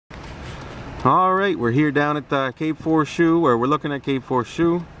Alright, we're here down at Cape 4 Shoe, or we're looking at Cape 4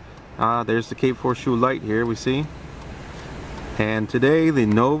 Shoe. There's the Cape 4 Shoe light here, we see. And today the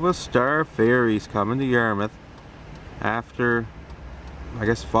Nova Star Ferry's coming to Yarmouth after, I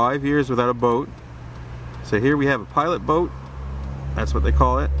guess, 5 years without a boat. So here we have a pilot boat. That's what they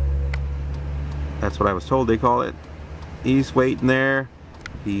call it. That's what I was told they call it. He's waiting there.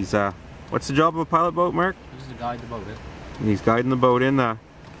 He's, what's the job of a pilot boat, Mark? He's to guide the boat in. He's guiding the boat in.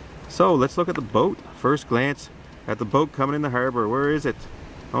 So let's look at the boat. First glance at the boat coming in the harbour. Where is it?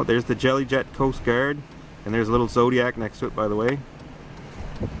 Oh, there's the Jelly Jet Coast Guard. And there's a little Zodiac next to it, by the way.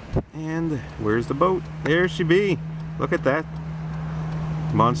 And where's the boat? There she be. Look at that.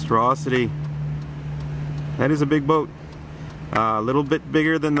 Monstrosity. That is a big boat. A little bit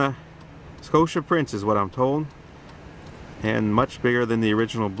bigger than the Scotia Prince is what I'm told. And much bigger than the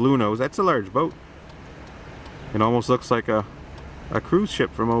original Blue Nose. That's a large boat. It almost looks like a cruise ship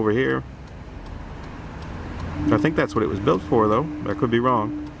from over here. I think that's what it was built for, though. I could be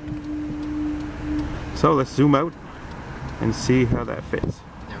wrong. So let's zoom out and see how that fits.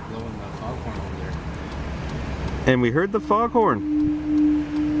 They're blowing the foghorn over there. And we heard the foghorn.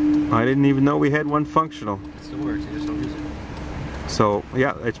 I didn't even know we had one functional. It still works, they just don't use it. So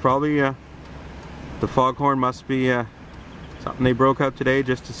yeah, it's probably the foghorn must be something they broke out today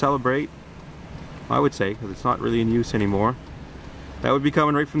just to celebrate, I would say, because it's not really in use anymore. That would be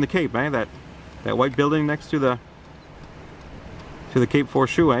coming right from the Cape, eh? That white building next to the Cape 4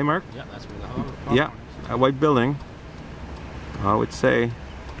 Shoe, eh, Mark? Yeah, that's where the foghorn Yeah, is. that white building. I would say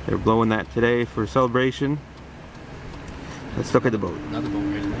they're blowing that today for celebration. Let's look at the boat. Another boat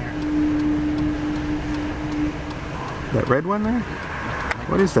right in there. That red one there?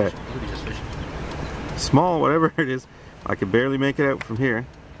 What is that? Maybe just fishing. Small, whatever it is. I can barely make it out from here.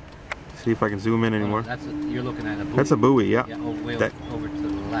 See if I can zoom in anymore. You're looking at a buoy. That's a buoy, yeah. Yeah, way That- over to the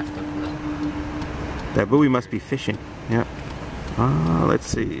left of the... That buoy must be fishing. Yeah. Let's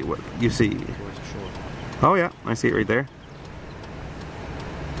see what you see. towards the shore. Oh yeah, I see it right there.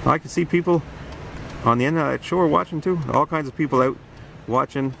 I can see people on the end of that shore watching too. All kinds of people out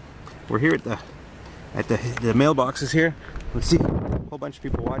watching. We're here at the mailboxes here. Let's see. A whole bunch of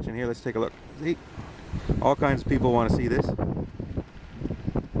people watching here. Let's take a look. See? All kinds of people want to see this.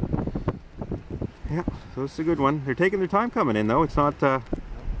 Yeah, so it's a good one. They're taking their time coming in though. It's not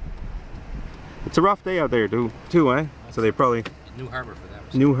it's a rough day out there too, eh? So they probably New harbour for them.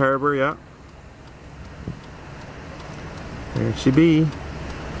 New harbour, yeah. There she be.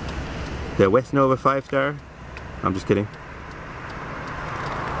 The West Nova 5-star. I'm just kidding.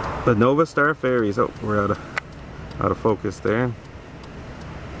 The Nova Star Ferries. Oh, we're out of focus there.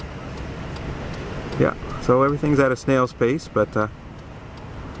 Yeah, so everything's at a snail's pace, but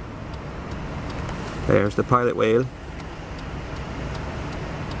there's the pilot whale.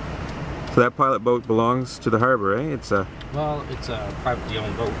 So that pilot boat belongs to the harbour, eh? It's a... Well, it's a privately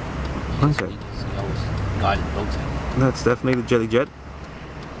owned boat. Okay. He always guided the boats in. That's definitely the Jelly Jet.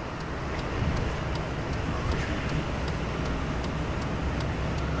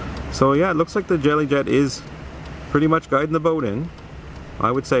 So yeah, it looks like the Jelly Jet is pretty much guiding the boat in.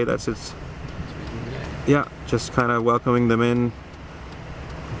 I would say that's its... Yeah, just kind of welcoming them in.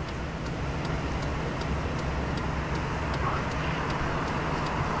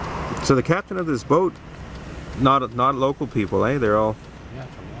 So the captain of this boat, not local people, eh? They're all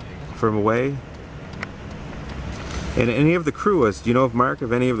from away. And any of the crew is, do you know if Mark,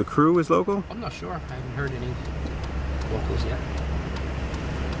 if any of the crew is local? I'm not sure. I haven't heard any locals yet.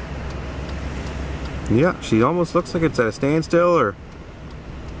 Yeah, she almost looks like it's at a standstill, or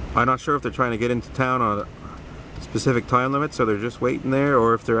I'm not sure if they're trying to get into town on a specific time limit, so they're just waiting there,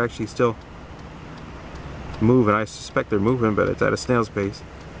 or if they're actually still moving. I suspect they're moving, but it's at a snail's pace.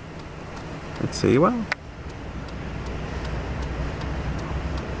 Let's see, well.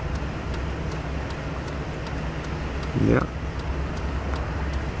 Yeah.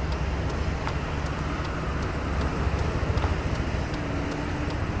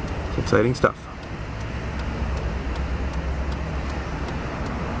 It's exciting stuff.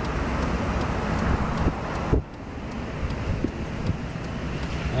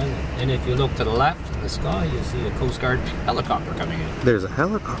 And if you look to the left in the sky, you see a Coast Guard helicopter coming in. There's a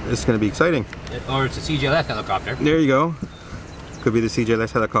helicopter. It's going to be exciting. Or it's a CJLS helicopter. There you go. Could be the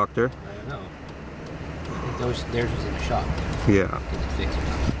CJLS helicopter. I don't know. I think theirs was in a shop. Yeah. Get it fixed or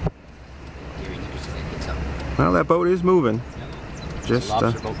not. Gary Nickerson did something. Well, that boat is moving. Yeah. Just a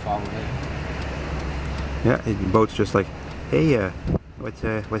lobster boat following it. Yeah, the boat's just like, hey, what's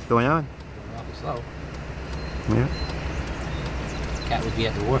going on? Going awfully slow. Yeah. Cat would be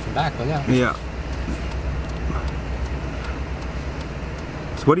at the wharf and back by now. Yeah.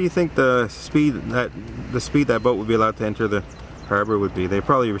 So what do you think the speed that boat would be allowed to enter the harbor would be? They're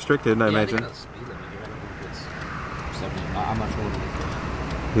probably restricted, I imagine. They got a speed limit here. I don't know if it's 70. I'm not sure what it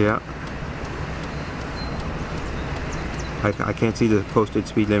is. Yeah. I can't see the posted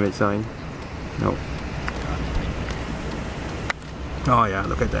speed limit sign. No. Oh yeah,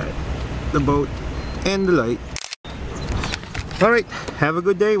 look at that. The boat and the light. Alright, have a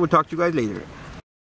good day. We'll talk to you guys later.